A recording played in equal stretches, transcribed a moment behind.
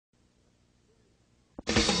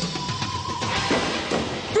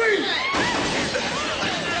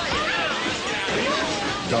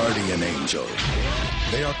guardian angel.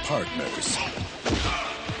 They are partners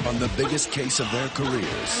on the biggest case of their careers.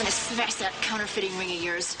 I'm gonna smash that counterfeiting ring of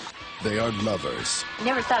yours. They are lovers.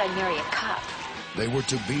 Never thought I'd marry a cop. They were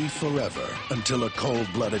to be forever until a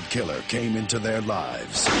cold-blooded killer came into their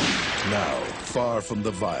lives. Now, far from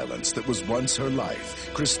the violence that was once her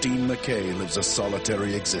life, Christine McKay lives a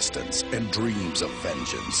solitary existence and dreams of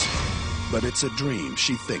vengeance. But it's a dream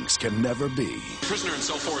she thinks can never be. Prisoner in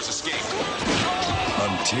cell 4 has escaped.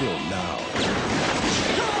 Until now.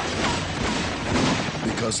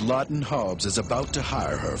 Because Lawton Hobbs is about to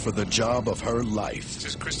hire her for the job of her life. This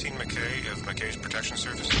is Christine McKay of McKay's Protection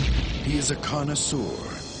Service. He is a connoisseur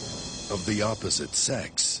of the opposite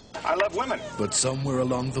sex. I love women. But somewhere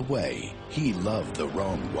along the way, he loved the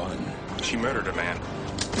wrong one. She murdered a man.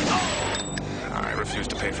 I refused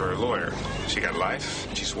to pay for her lawyer. She got life,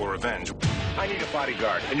 and she swore revenge. I need a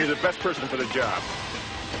bodyguard, and you're the best person for the job.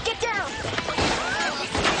 Get down!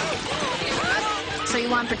 So you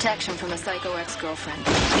want protection from a psycho ex-girlfriend?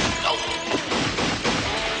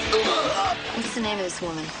 What's the name of this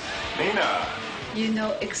woman? Nina! You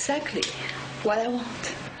know exactly what I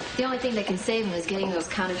want. The only thing that can save him is getting those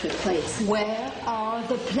counterfeit plates. Where are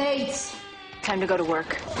the plates? Time to go to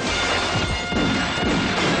work.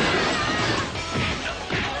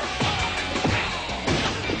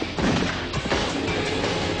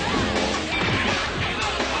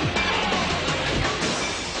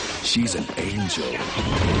 She's an angel.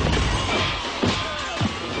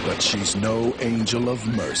 But she's no angel of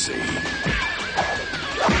mercy.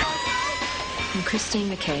 I'm Christine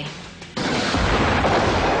McKay.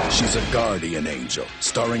 She's a guardian angel,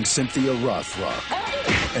 starring Cynthia Rothrock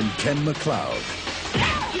and Ken McLeod.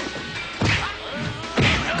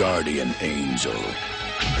 Guardian angel.